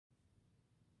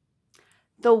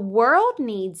The World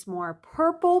Needs More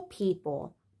Purple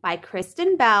People by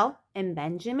Kristen and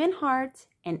Benjamin Hart,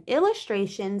 and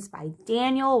illustrations by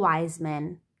Daniel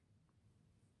Wiseman.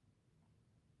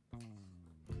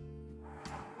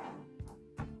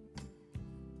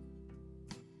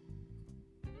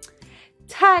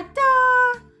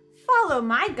 Ta-da! Follow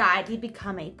my guide to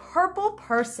become a purple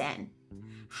person.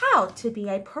 How to Be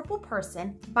a Purple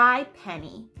Person by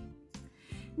Penny.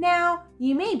 Now,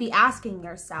 you may be asking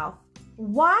yourself,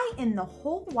 why in the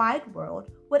whole wide world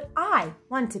would I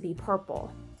want to be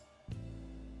purple?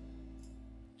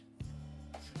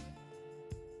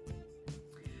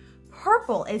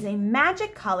 Purple is a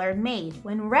magic color made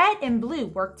when red and blue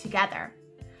work together.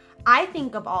 I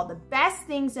think of all the best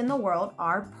things in the world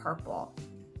are purple.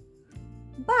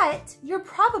 But you're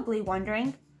probably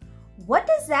wondering, what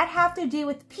does that have to do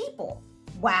with people?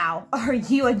 Wow, are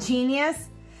you a genius?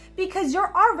 Because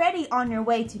you're already on your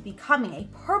way to becoming a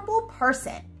purple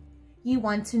person. You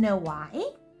want to know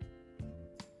why?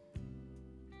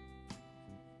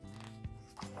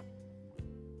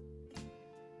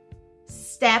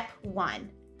 Step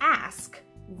 1, ask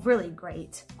really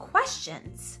great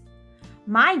questions.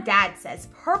 My dad says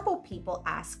purple people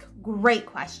ask great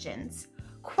questions.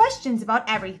 Questions about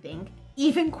everything,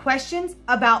 even questions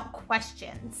about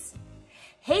questions.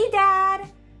 Hey Dad,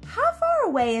 how far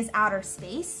away is outer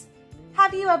space?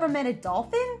 Have you ever met a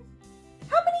dolphin?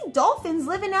 How many dolphins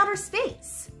live in outer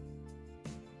space?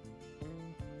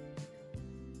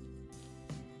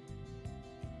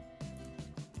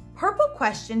 Purple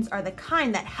questions are the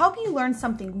kind that help you learn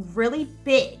something really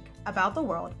big about the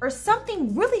world or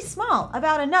something really small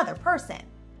about another person.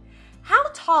 How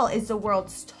tall is the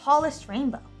world's tallest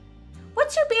rainbow?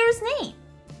 What's your bear's name?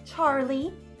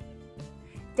 Charlie.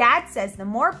 Dad says the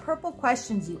more purple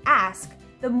questions you ask,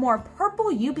 the more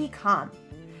purple you become.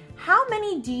 How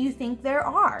many do you think there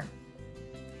are?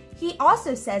 He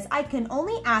also says I can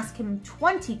only ask him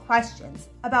 20 questions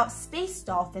about space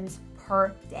dolphins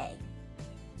per day.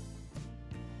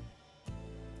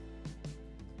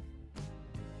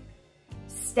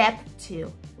 Step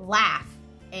 2, laugh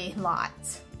a lot.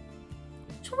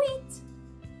 Tweet.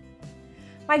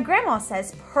 My grandma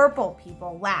says purple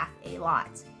people laugh a lot.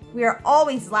 We are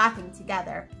always laughing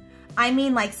together. I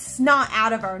mean like snot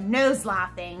out of our nose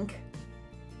laughing.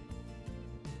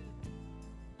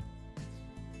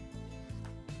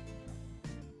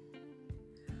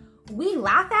 We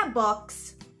laugh at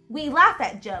books. We laugh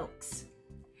at jokes.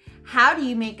 How do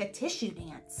you make a tissue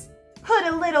dance? Put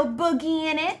a little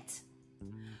boogie in it.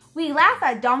 We laugh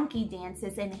at donkey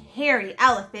dances and hairy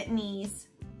elephant knees.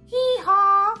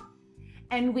 Hee-haw!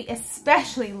 And we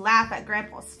especially laugh at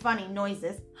Grandpa's funny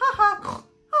noises. Ha-ha,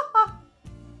 ha-ha.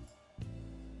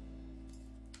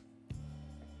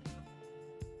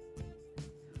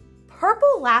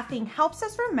 Purple laughing helps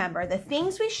us remember the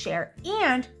things we share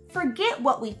and forget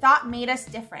what we thought made us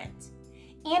different.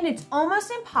 And it's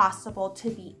almost impossible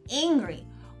to be angry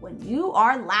when you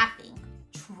are laughing.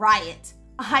 Try it.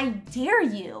 I dare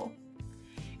you.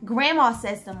 Grandma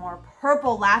says the more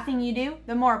purple laughing you do,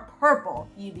 the more purple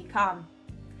you become.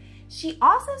 She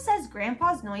also says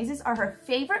Grandpa's noises are her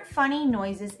favorite funny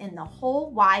noises in the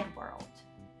whole wide world.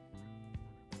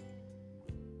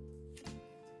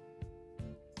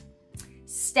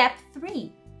 Step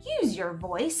 3, use your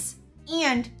voice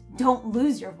and don't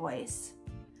lose your voice.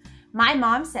 My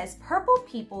mom says purple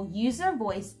people use their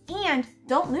voice and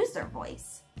don't lose their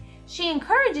voice. She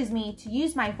encourages me to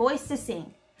use my voice to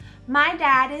sing. My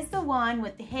dad is the one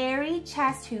with the hairy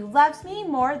chest who loves me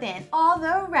more than all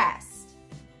the rest.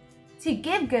 To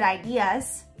give good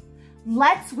ideas,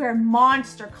 let's wear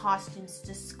monster costumes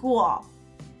to school.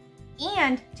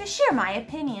 And to share my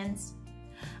opinions.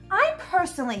 I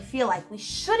personally feel like we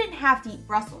shouldn't have to eat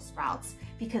Brussels sprouts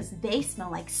because they smell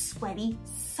like sweaty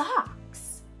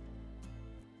socks.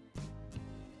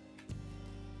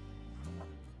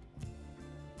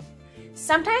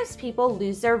 Sometimes people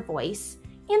lose their voice,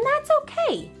 and that's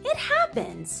okay. It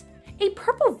happens. A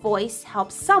purple voice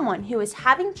helps someone who is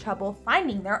having trouble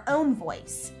finding their own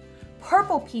voice.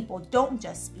 Purple people don't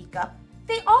just speak up,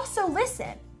 they also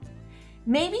listen.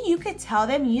 Maybe you could tell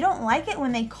them you don't like it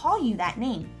when they call you that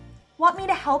name. Want me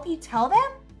to help you tell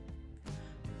them?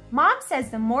 Mom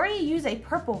says the more you use a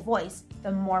purple voice,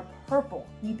 the more purple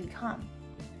you become.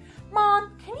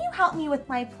 Mom, can you help me with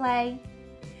my play?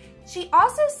 She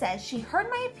also says she heard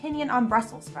my opinion on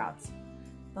Brussels sprouts,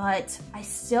 but I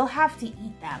still have to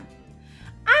eat them.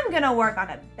 I'm gonna work on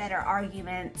a better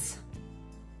argument.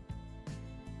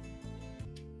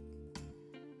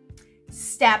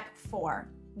 Step 4,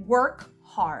 work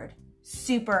hard,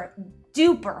 super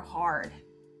duper hard.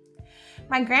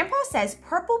 My grandpa says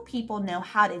purple people know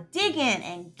how to dig in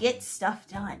and get stuff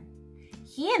done.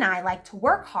 He and I like to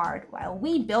work hard while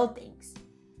we build things,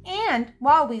 and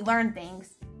while we learn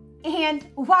things, and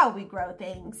while we grow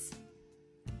things.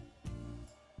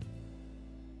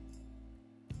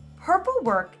 Purple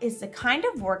work is the kind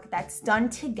of work that's done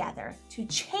together to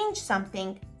change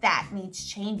something that needs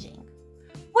changing.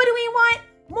 What do we want?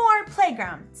 More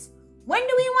playgrounds. When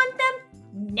do we want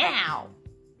them? Now.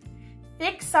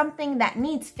 Fix something that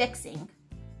needs fixing,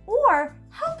 or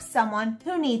help someone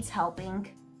who needs helping.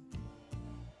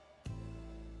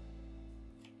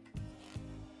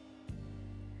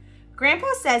 Grandpa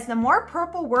says the more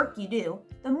purple work you do,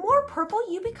 the more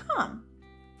purple you become.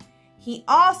 He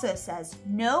also says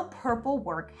no purple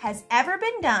work has ever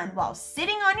been done while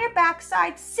sitting on your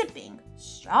backside sipping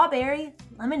strawberry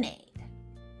lemonade.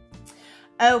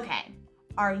 Okay,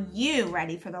 are you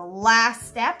ready for the last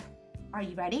step? Are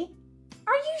you ready?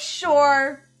 Are you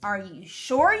sure? Are you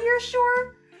sure you're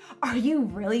sure? Are you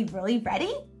really, really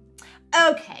ready?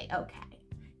 Okay.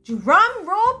 Drum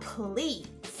roll,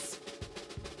 please.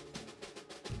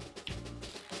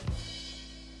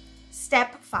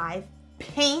 Step 5,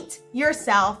 paint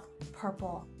yourself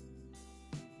purple.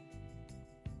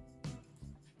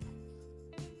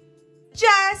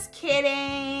 Just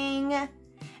kidding.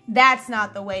 That's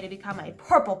not the way to become a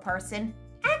purple person.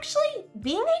 Actually,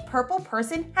 being a purple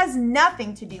person has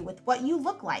nothing to do with what you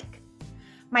look like.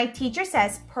 My teacher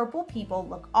says purple people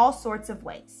look all sorts of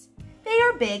ways. They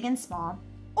are big and small,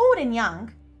 old and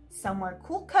young. Some wear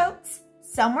cool coats,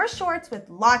 some wear shorts with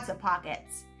lots of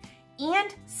pockets,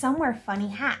 and some wear funny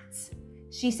hats.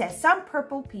 She says some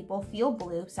purple people feel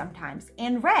blue sometimes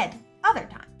and red other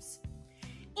times.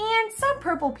 And some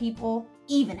purple people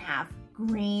even have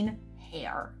green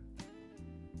hair.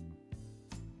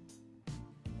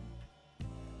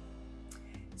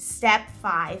 Step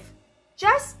 5,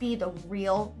 just be the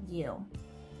real you.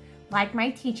 Like my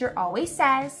teacher always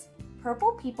says,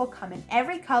 purple people come in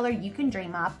every color you can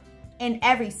dream up and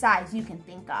every size you can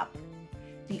think up.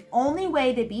 The only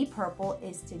way to be purple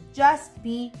is to just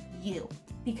be you,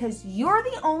 because you're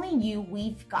the only you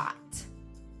we've got.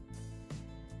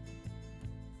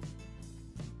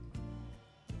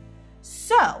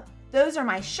 So, those are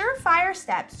my surefire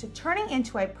steps to turning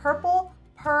into a purple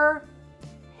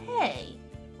Hey,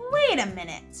 wait a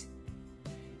minute.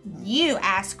 You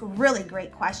ask really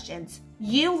great questions.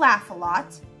 You laugh a lot.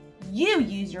 You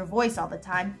use your voice all the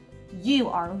time. You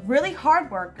are a really hard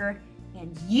worker,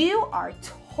 and you are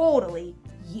totally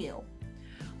you.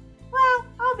 Well,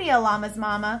 I'll be a llama's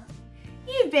mama.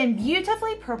 You've been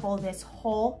beautifully purple this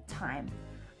whole time.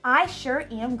 I sure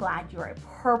am glad you're a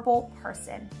purple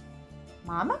person.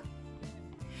 Mama?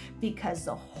 Because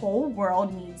the whole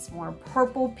world needs more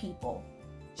purple people,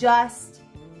 just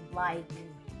like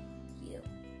you.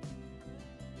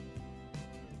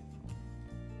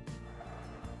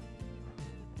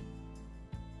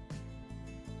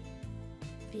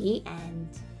 The end.